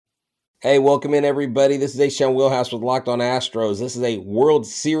Hey, welcome in everybody. This is A-Shawn Wheelhouse with Locked On Astros. This is a World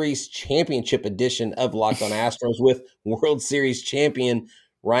Series Championship edition of Locked On Astros with World Series champion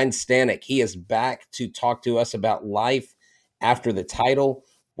Ryan Stanek. He is back to talk to us about life after the title,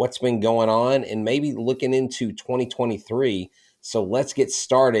 what's been going on, and maybe looking into 2023. So let's get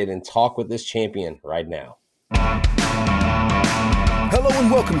started and talk with this champion right now. Hello and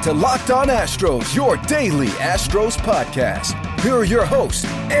welcome to Locked On Astros, your daily Astros podcast. Here are your hosts,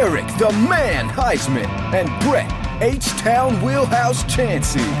 Eric the Man Heisman and Brett H-Town Wheelhouse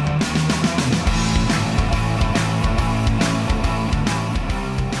Chansey.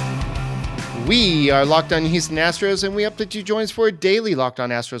 We are Locked On Houston Astros, and we hope that you join us for a daily Locked On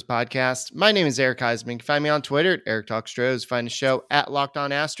Astros podcast. My name is Eric Heisman. You can find me on Twitter at Eric Talk Stros. Find the show at Locked On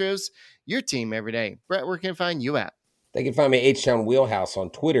Astros, your team every day. Brett, where can I find you at? They can find me H-Town Wheelhouse on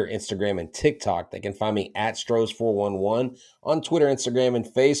Twitter, Instagram, and TikTok. They can find me at Stros411 on Twitter, Instagram, and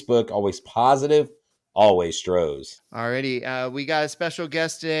Facebook. Always positive, always Stros. Alrighty, we got a special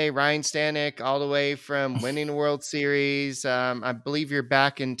guest today, Ryan Stanek, all the way from winning the World Series. I believe you're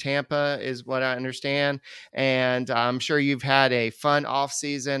back in Tampa, is what I understand. And I'm sure you've had a fun off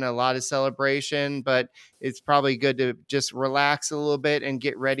season, a lot of celebration, but it's probably good to just relax a little bit and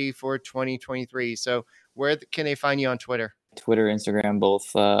get ready for 2023. So where can they find you on Twitter? Twitter, Instagram,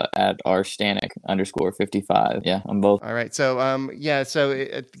 both at rstanek_55. Yeah, I'm both. All right. So,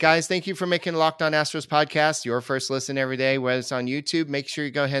 guys, thank you for making Locked On Astros podcast your first listen every day, whether it's on YouTube. Make sure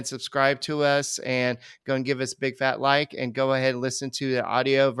you go ahead and subscribe to us and go and give us a big fat like, and go ahead and listen to the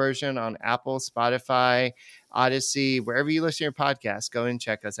audio version on Apple, Spotify, Odyssey, wherever you listen to your podcast. Go and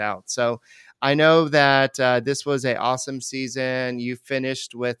check us out. So I know that this was an awesome season. You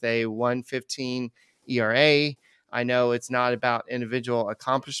finished with a 1.15 ERA. I know it's not about individual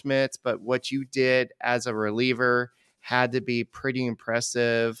accomplishments, but what you did as a reliever had to be pretty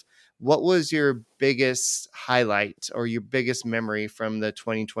impressive. What was your biggest highlight or your biggest memory from the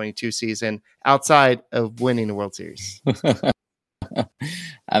 2022 season outside of winning the World Series?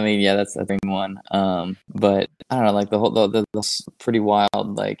 I mean, yeah, that's the thing one. But I don't know, like the pretty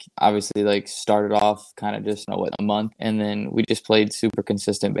wild. Like, obviously, like started off kind of just a month, and then we just played super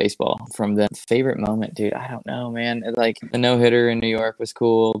consistent baseball from the favorite moment, dude. I don't know, man. Like the no hitter in New York was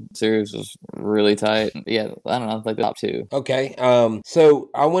cool. Series was really tight. Yeah, I don't know, like the top two. Okay. So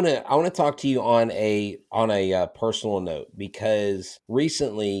I want to talk to you on a personal note, because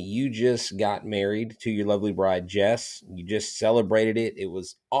recently you just got married to your lovely bride, Jess. You just celebrated it. It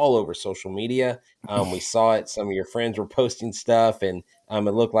was all over social media. We saw it. Some of your friends were posting stuff, and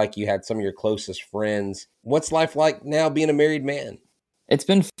it looked like you had some of your closest friends. What's life like now being a married man? It's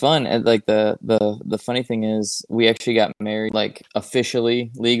been fun. And like the funny thing is, we actually got married like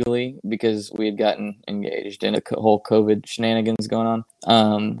officially, legally, because we had gotten engaged, and a whole COVID shenanigans going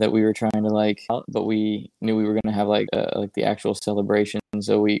on that we were trying to but we knew we were going to have like the actual celebration.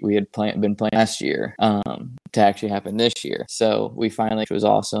 So we had been playing last year to actually happen this year. So we finally, which was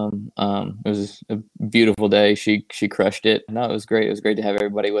awesome. It was a beautiful day. She crushed it. No, it was great. It was great to have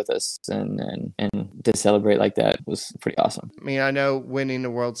everybody with us and to celebrate like that was pretty awesome. I mean, I know winning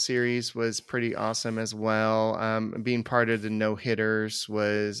the World Series was pretty awesome as well. Being part of the no-hitter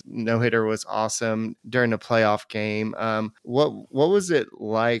was awesome during the playoff game. What was it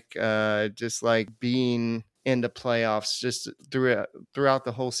like, just like being in the playoffs, just throughout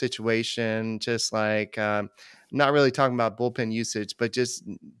the whole situation, just like not really talking about bullpen usage, but just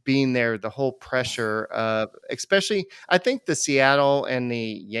being there, the whole pressure of, especially, I think the Seattle and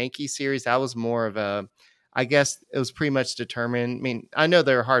the Yankee series, that was more of a, I guess it was pretty much determined. I mean, I know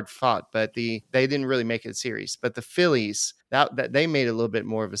they're hard fought, but they didn't really make it a series. But the Phillies, that they made a little bit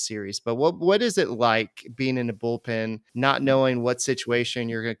more of a series. But what is it like being in the bullpen, not knowing what situation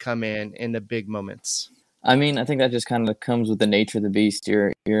you're going to come in the big moments? I mean, I think that just kind of comes with the nature of the beast.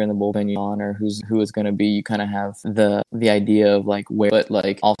 You're in the bullpen, you honor who is going to be. You kind of have the idea of like where, but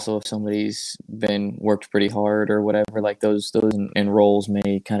like also if somebody's been worked pretty hard or whatever, like those and roles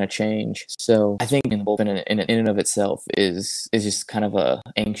may kind of change. So I think in the bullpen in and of itself is just kind of a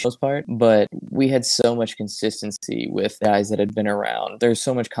anxious part. But we had so much consistency with guys that had been around. There's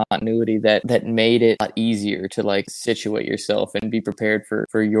so much continuity that made it a lot easier to like situate yourself and be prepared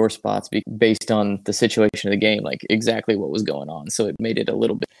for your spots based on the situation of the game, like exactly what was going on. So it made it a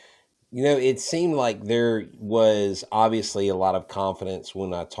little bit. You know, it seemed like there was obviously a lot of confidence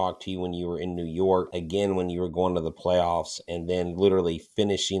when I talked to you when you were in New York, again, when you were going to the playoffs, and then literally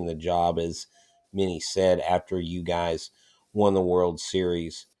finishing the job, as many said, after you guys won the World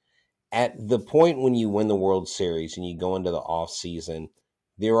Series. At the point when you win the World Series and you go into the off season,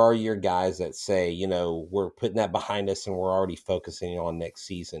 there are your guys that say, you know, we're putting that behind us and we're already focusing on next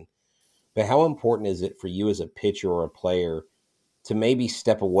season. but how important is it for you as a pitcher or a player to maybe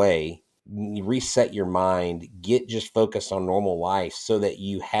step away, reset your mind, get just focused on normal life so that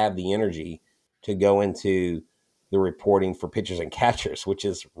you have the energy to go into the reporting for pitchers and catchers, which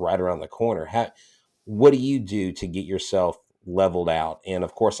is right around the corner? What do you do to get yourself leveled out? And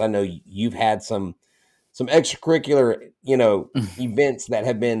of course, I know you've had some extracurricular, events that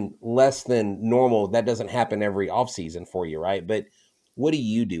have been less than normal. That doesn't happen every offseason for you, right? But what do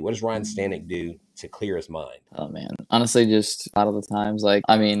you do? What does Ryan Stanek do to clear his mind? Oh man, honestly, just a lot of the times, like,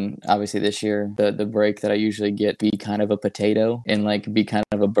 I mean, obviously this year, the break that I usually get be kind of a potato and like be kind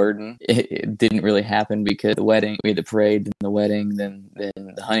of a burden. It didn't really happen because the wedding, we had the parade, then the wedding, then the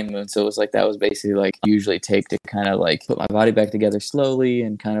honeymoon. So it was like that was basically like usually take to kind of like put my body back together slowly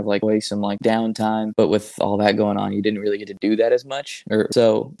and kind of like waste some like downtime. But with all that going on, you didn't really get to do that as much.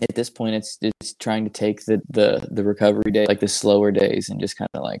 So at this point, it's trying to take the recovery day, like the slower days, and just kind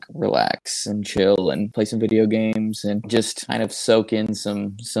of like relax and chill and play some video games and just kind of soak in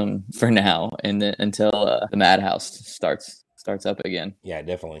some for now, and then until the madhouse starts up again. Yeah,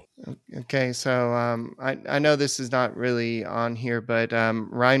 definitely. Okay, so I know this is not really on here, but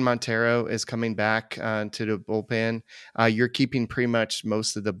Ryan Montero is coming back to the bullpen. You're keeping pretty much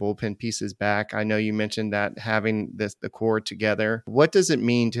most of the bullpen pieces back. I know you mentioned that having the core together. What does it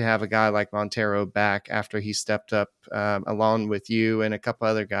mean to have a guy like Montero back after he stepped up along with you and a couple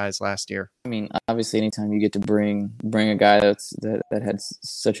other guys last year? I mean, obviously, anytime you get to bring a guy that had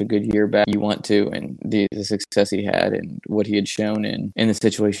such a good year back, you want to, and the success he had and what he had shown in the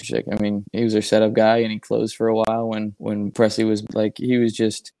situation. I mean, he was our setup guy, and he closed for a while when Presley was like, he was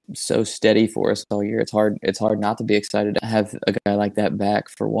just so steady for us all year. It's hard not to be excited to have a guy like that back,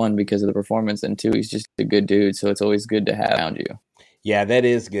 for one, because of the performance, and two, he's just a good dude. So it's always good to have around you. Yeah, that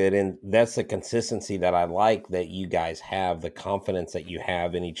is good. And that's the consistency that I like that you guys have, the confidence that you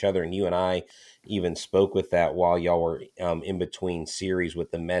have in each other. And you and I even spoke with that while y'all were in between series with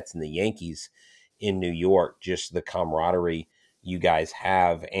the Mets and the Yankees in New York, just the camaraderie you guys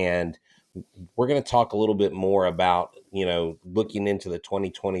have. And we're going to talk a little bit more about, looking into the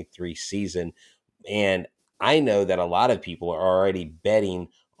 2023 season. And I know that a lot of people are already betting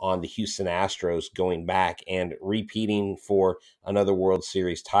on the Houston Astros going back and repeating for another World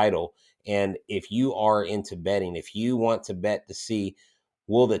Series title. And if you are into betting, if you want to bet to see,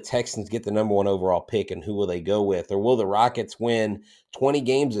 will the Texans get the number one overall pick and who will they go with? Or will the Rockets win 20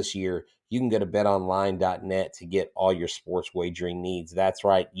 games this year? You can go to betonline.net to get all your sports wagering needs. That's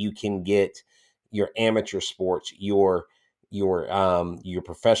right. You can get your amateur sports, your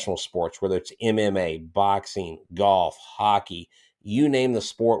professional sports, whether it's MMA, boxing, golf, hockey, you name the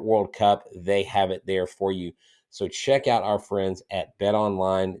sport World Cup, they have it there for you. So check out our friends at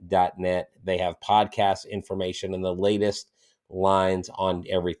betonline.net. They have podcast information and the latest lines on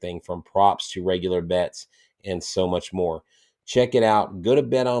everything from props to regular bets and so much more. Check it out. Go to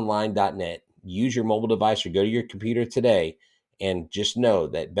betonline.net. Use your mobile device or go to your computer today and just know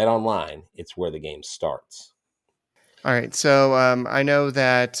that BetOnline, it's where the game starts. All right. So I know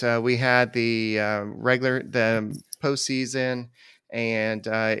that we had the postseason, and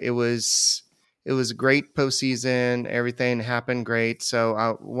it was a great postseason. Everything happened great. So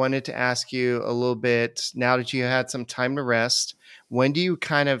I wanted to ask you a little bit, now that you had some time to rest, when do you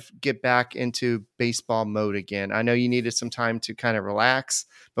kind of get back into baseball mode again? I know you needed some time to kind of relax,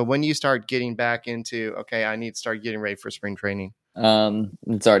 but when do you start getting back into, okay, I need to start getting ready for spring training?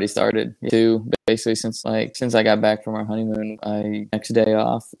 It's already started too. Basically, since I got back from our honeymoon, I next day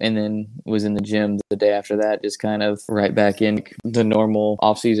off, and then was in the gym the day after that, just kind of right back in the normal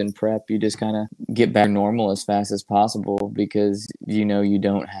off-season prep. You just kind of get back normal as fast as possible because you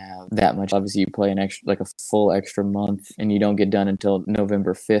don't have that much. Obviously, you play a full extra month, and you don't get done until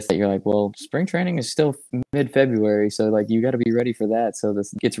November 5th. You're like, well, spring training is still mid-February, so like you got to be ready for that. So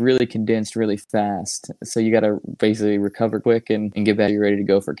this gets really condensed really fast. So you got to basically recover quick and get back ready to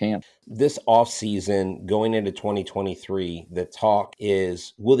go for camp. This offseason, going into 2023, the talk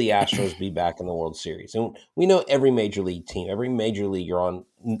is, will the Astros be back in the World Series? And we know every major league team, every major league you're on,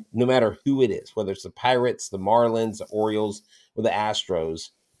 no matter who it is, whether it's the Pirates, the Marlins, the Orioles, or the Astros,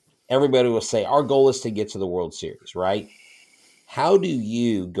 everybody will say, our goal is to get to the World Series, right? How do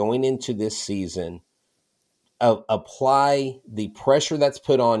you, going into this season, apply the pressure that's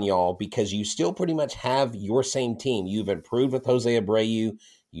put on y'all, because you still pretty much have your same team? You've improved with Jose Abreu.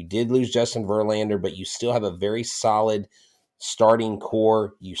 You did lose Justin Verlander, but you still have a very solid starting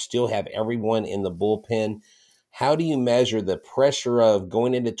core. You still have everyone in the bullpen. How do you measure the pressure of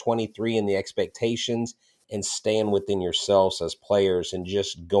going into 23 and the expectations and staying within yourselves as players and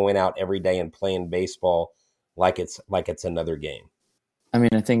just going out every day and playing baseball like it's another game? I mean,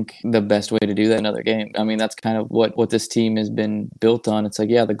 I think the best way to do that in another game. I mean, that's kind of what this team has been built on. It's like,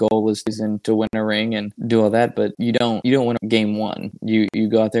 yeah, the goal is to win a ring and do all that, but you don't win game one. You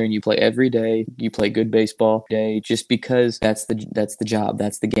go out there and you play every day. You play good baseball every day, just because that's the job,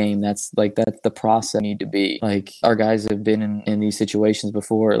 that's the game, that's the process need to be. Like, our guys have been in these situations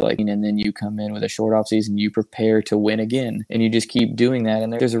before, like, and then you come in with a short off season, you prepare to win again, and you just keep doing that.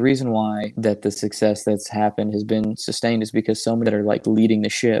 And there's a reason why that the success that's happened has been sustained, is because so many that are like leading the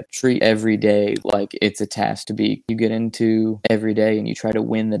ship treat every day like it's a task to be. You get into every day and you try to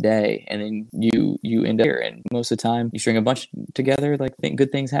win the day, and then you end up here, and most of the time you string a bunch together, like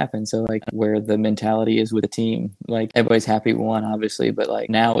good things happen. So like, where the mentality is with the team, like, everybody's happy we won, obviously, but like,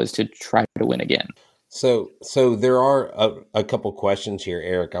 now is to try to win again. So there are a couple questions here,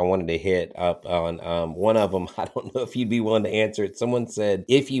 Eric, I wanted to hit up on. One of them, I don't know if you'd be willing to answer it. Someone said,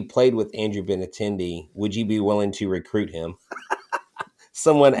 if you played with Andrew Benintendi, would you be willing to recruit him?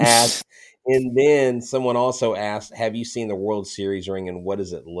 Someone asked. And then someone also asked, have you seen the World Series ring and what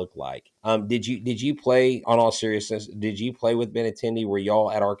does it look like? Did you play, on all seriousness, did you play with Benintendi? Were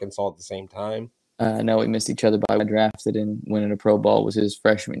y'all at Arkansas at the same time? No, we missed each other by drafted and winning a pro ball was his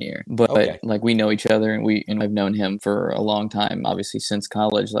freshman year. But Okay. like, we know each other, and I've known him for a long time, obviously since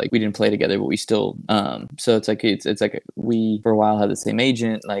college. Like, we didn't play together, but we still so it's like we for a while had the same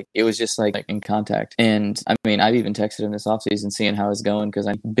agent. Like, it was just like in contact. And I mean, I've even texted him this offseason seeing how it's going, because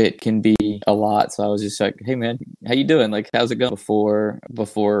bit can be a lot. So I was just like, hey man, how you doing? Like, how's it going?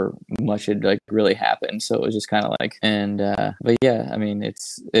 Before much had like really happened. So it was just kind of like, and but yeah, I mean,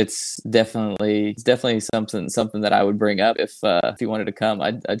 it's definitely something that I would bring up if you wanted to come.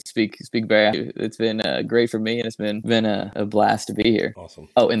 I'd speak very. It's been great for me, and it's been a blast to be here. Awesome.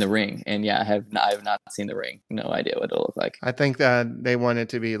 Oh, in the ring, and yeah, I have not seen the ring. No idea what it'll look like. I think that they want it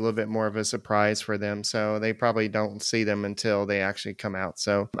to be a little bit more of a surprise for them, so they probably don't see them until they actually come out.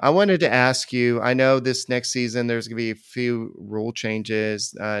 So I wanted to ask you, I know this next season there's going to be a few rule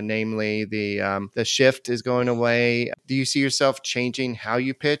changes, namely the shift is going away. Do you see yourself changing how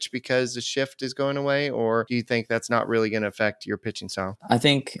you pitch because the shift is going away, or do you think that's not really going to affect your pitching style? I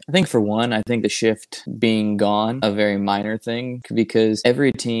think for one, I think the shift being gone, a very minor thing, because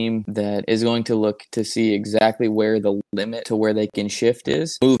every team that is going to look to see exactly where the limit to where they can shift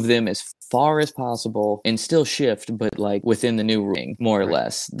is, move them as far as possible and still shift, but like within the new ring, more or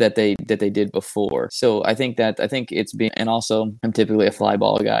less, that they did before. So I think it's been, and also I'm typically a fly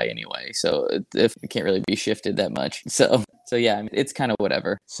ball guy anyway, so it can't really be shifted that much. So yeah, I mean, it's kind of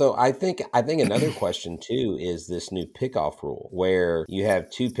whatever. So I think another question too is this new pickoff rule, where you have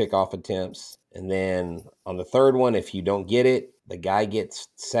 2 pickoff attempts, and then on the third one, if you don't get it, the guy gets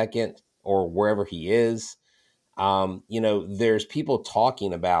second or wherever he is. There's people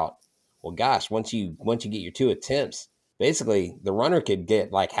talking about, well, gosh, once you get your 2 attempts, basically the runner could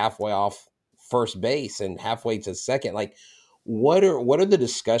get like halfway off first base and halfway to second. Like, what are the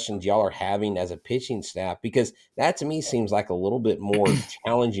discussions y'all are having as a pitching staff? Because that to me seems like a little bit more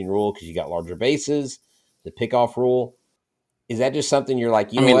challenging rule, because you got larger bases, the pickoff rule. Is that just something you're like,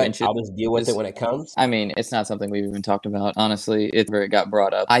 I'll just deal with it when it comes? I mean, it's not something we've even talked about. Honestly, it got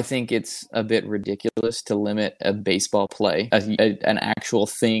brought up. I think it's a bit ridiculous to limit a baseball play, an actual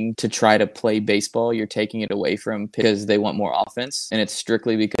thing to try to play baseball. You're taking it away from because they want more offense, and it's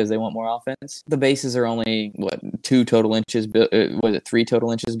strictly because they want more offense. The bases are only, 2 total inches? Was it 3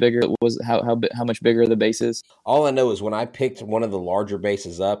 total inches bigger? How much bigger are the bases? All I know is when I picked one of the larger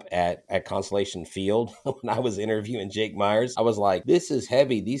bases up at Constellation Field, when I was interviewing Jake Myers, I was like, this is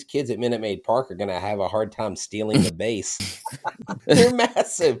heavy. These kids at Minute Maid Park are going to have a hard time stealing the base. They're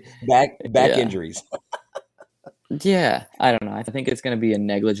massive. Back injuries. Yeah, I don't know. I think it's going to be a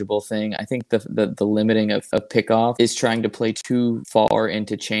negligible thing. I think the limiting of pickoff is trying to play too far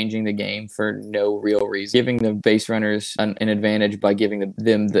into changing the game for no real reason. Giving the base runners an advantage by giving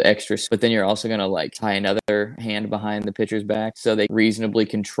them the extra, but then you're also going to like tie another hand behind the pitcher's back so they reasonably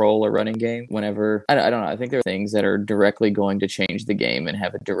control a running game whenever. I don't know. I think there are things that are directly going to change the game and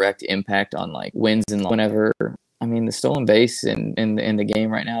have a direct impact on like wins and whenever. I mean, the stolen base in the game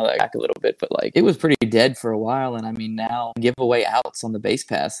right now, like, back a little bit, but like, it was pretty dead for a while. And I mean, now give away outs on the base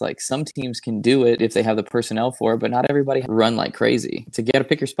pass. Like, some teams can do it if they have the personnel for it, but not everybody run like crazy. To get to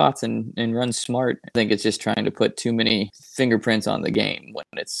pick your spots and run smart, I think it's just trying to put too many fingerprints on the game when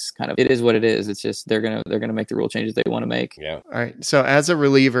it's kind of, it is what it is. It's just they're gonna make the rule changes they want to make. Yeah. All right. So as a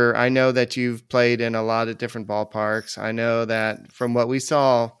reliever, I know that you've played in a lot of different ballparks. I know that from what we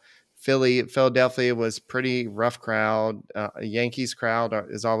saw, Philadelphia was pretty rough crowd. Yankees crowd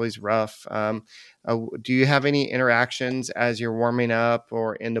is always rough. Do you have any interactions as you're warming up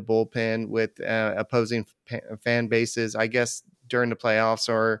or in the bullpen with opposing fan bases? I guess during the playoffs,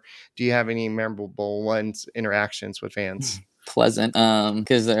 or do you have any memorable interactions with fans? Pleasant,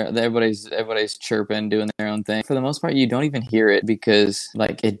 because everybody's chirping, doing their own thing. For the most part, you don't even hear it because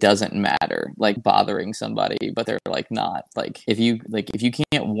like it doesn't matter, like bothering somebody, but they're like not like if you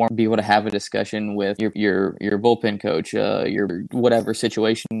can't be able to have a discussion with your bullpen coach, your whatever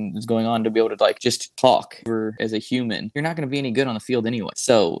situation is going on, to be able to like just talk as a human, you're not going to be any good on the field anyway.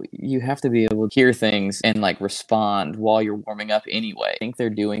 So you have to be able to hear things and like respond while you're warming up anyway. I think they're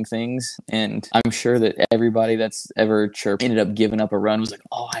doing things, and I'm sure that everybody that's ever chirped ended up giving up a run was like,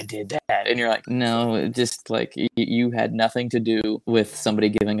 oh, I did that. And you're like, no, it just like you had nothing to do with somebody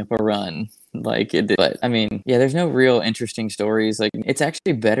giving up a run. Like it did. But I mean, yeah, there's no real interesting stories. Like it's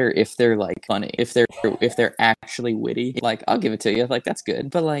actually better if they're like funny, if they're actually witty. Like I'll give it to you. Like that's good.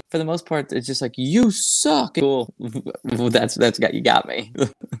 But like for the most part, it's just like you suck. Cool. that's you got me.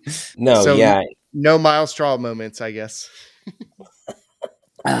 No, so yeah. No Miles Straw moments, I guess.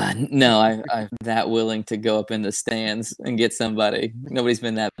 No, I'm that willing to go up in the stands and get somebody. Nobody's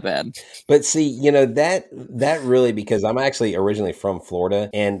been that bad. But see, you know, that really, because I'm actually originally from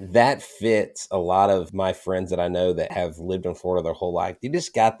Florida, and that fits a lot of my friends that I know that have lived in Florida their whole life. They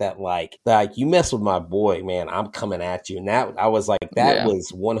just got that like you mess with my boy, man, I'm coming at you. And that I was like, that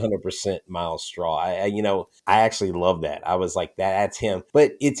was 100% Miles Straw. I actually love that. I was like, that's him.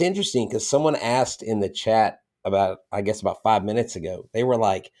 But it's interesting because someone asked in the chat about 5 minutes ago, they were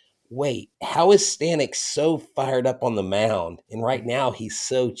like, wait, how is Stanek so fired up on the mound? And right now he's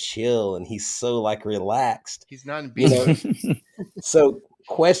so chill and he's so like relaxed. He's not in beat. So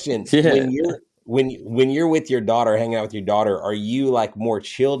question, when you're with your daughter, hanging out with your daughter, are you like more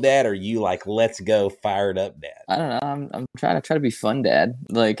chill dad, or are you like let's go fired up dad? I don't know. I'm trying to be fun dad.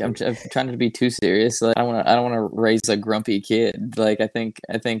 Like I'm trying to be too serious. Like I don't want to raise a grumpy kid. Like I think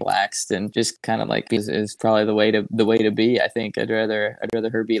relaxed and just kind of like is probably the way to be. I think I'd rather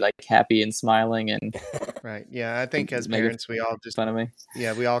her be like happy and smiling and right. Yeah, I think as parents we all just fun of me.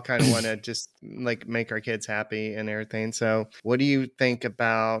 Yeah, we all kind of want to just like make our kids happy and everything. So, what do you think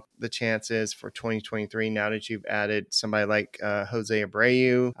about the chances for 2023 now that you've added somebody like Jose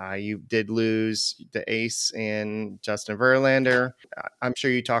Abreu? You did lose the ace in Justin Verlander. I'm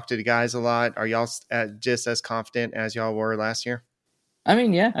sure you talked to the guys a lot. Are y'all just as confident as y'all were last year? I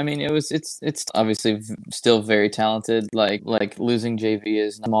mean, yeah. I mean, it's obviously still very talented. Like losing JV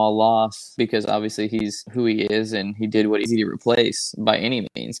is a small loss because obviously he's who he is and he did what he's easy to replace by any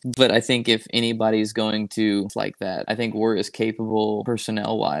means. But I think if anybody's going to like that, I think we're as capable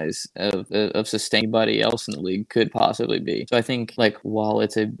personnel wise of sustaining anybody else in the league could possibly be. So I think like while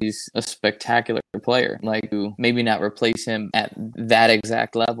he's a spectacular player, like to maybe not replace him at that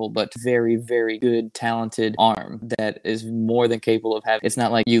exact level, but very, very good, talented arm that is more than capable of having. It's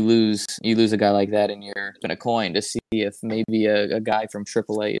not like you lose a guy like that and you're spin a coin to see if maybe a guy from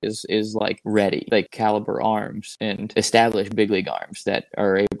AAA is like ready, like caliber arms and established big league arms that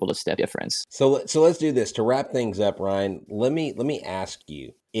are able to step difference. So let's do this to wrap things up, Ryan. Let me ask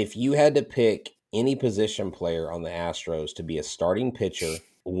you, if you had to pick any position player on the Astros to be a starting pitcher,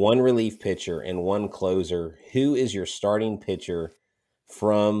 one relief pitcher, and one closer, who is your starting pitcher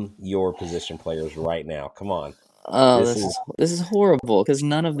from your position players right now? Come on. Oh, this is horrible because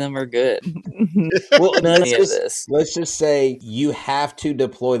none of them are good. Well, let's just say you have to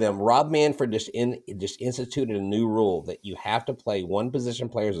deploy them. Rob Manfred just instituted a new rule that you have to play one position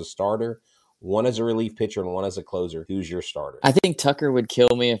player as a starter, one as a relief pitcher, and one as a closer. Who's your starter? I think Tucker would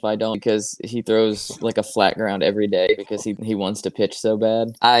kill me if I don't, because he throws like a flat ground every day because he wants to pitch so bad.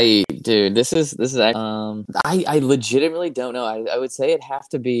 This is I legitimately don't know. I would say it'd have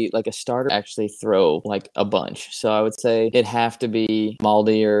to be like a starter actually throw like a bunch. So I would say it'd have to be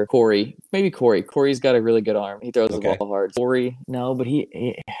Maldi or Corey. Maybe Corey. Corey's got a really good arm. He throws the ball hard. Corey, no, but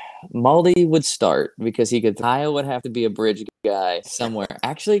Maldi would start because he could. Kyle would have to be a bridge guy somewhere.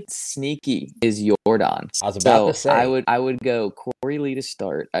 Actually, sneaky is Jordan. I was about to say. I would go Corey Lee to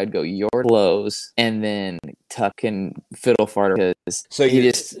start. I'd go Jordan Lowe's and then Tuck and Fiddle Fart because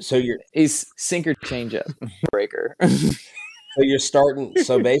he's sinker changeup breaker. So you're starting.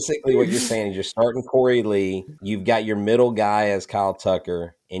 So basically, what you're saying is you're starting Corey Lee. You've got your middle guy as Kyle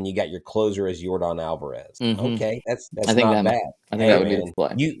Tucker, and you got your closer as Jordan Alvarez. Mm-hmm. Okay, that's not bad. I think that would be the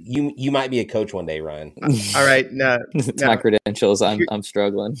play. You might be a coach one day, Ryan. All right, no. My credentials. I'm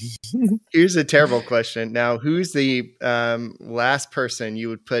struggling. Here's a terrible question. Now, who's the last person you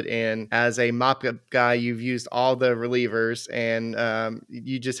would put in as a mop-up guy? You've used all the relievers, and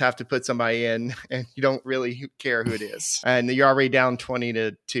you just have to put somebody in, and you don't really care who it is, and you're already down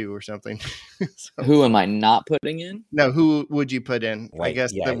 20-2 or something. So, who am I not putting in? No, who would you put in? Right. I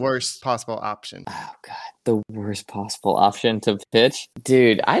guess the worst possible option? Oh God, the worst possible option to pitch,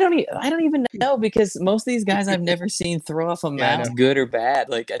 dude. I don't even know, because most of these guys I've never seen throw off a mound, good or bad.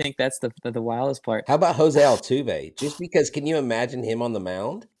 Like, I think that's the wildest part. How about Jose Altuve? Just because, can you imagine him on the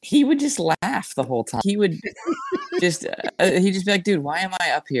mound? He would just laugh the whole time. He would just he'd just be like, dude, why am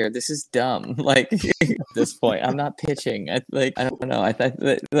I up here? This is dumb. Like, at this point, I'm not pitching. I don't know. I thought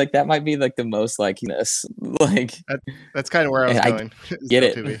like that might be like the most like like that's kind of where I was going. Get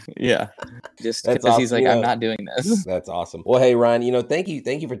it? Yeah. Just because awesome. He's like, I'm not doing this. That's awesome. Well, hey Ryan, thank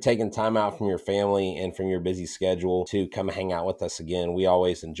you for taking time out from your family and from your busy schedule to come hang out with us again. We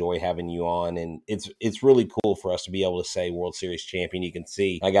always enjoy having you on, and it's really cool for us to be able to say World Series champion. You can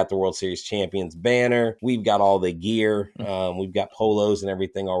see I got the World Series champions banner. We've got all the gear. We've got polos and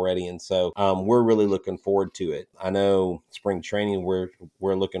everything already, and so we're really looking forward to it. I know spring training we're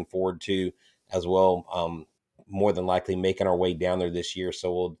looking forward to as well. More than likely making our way down there this year,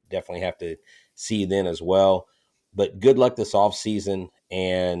 so we'll definitely have to see you then as well. But good luck this offseason,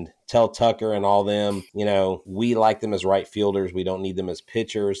 and tell Tucker and all them, we like them as right fielders. We don't need them as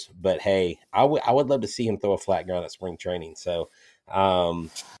pitchers. But hey, I would love to see him throw a flat ground at spring training. So I'm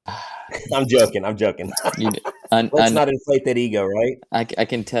joking. Let's not inflate that ego, right? I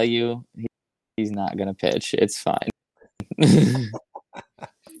can tell you he's not going to pitch. It's fine.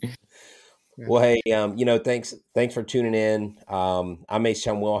 Well, hey, thanks for tuning in. I'm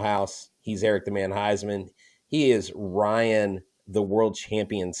H-Town Wheelhouse. He's Eric the Man Heisman. He is Ryan, the world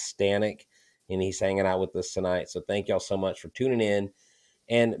champion Stanek, and he's hanging out with us tonight. So thank y'all so much for tuning in,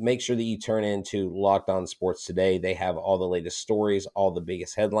 and make sure that you turn into Locked On Sports Today. They have all the latest stories, all the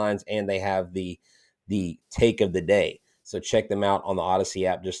biggest headlines, and they have the take of the day. So check them out on the Odyssey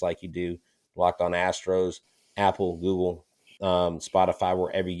app, just like you do Locked On Astros, Apple, Google, Spotify,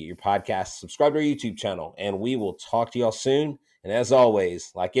 wherever you get your podcasts. Subscribe to our YouTube channel, and we will talk to y'all soon. And as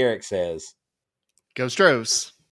always, like Eric says, Go Stros.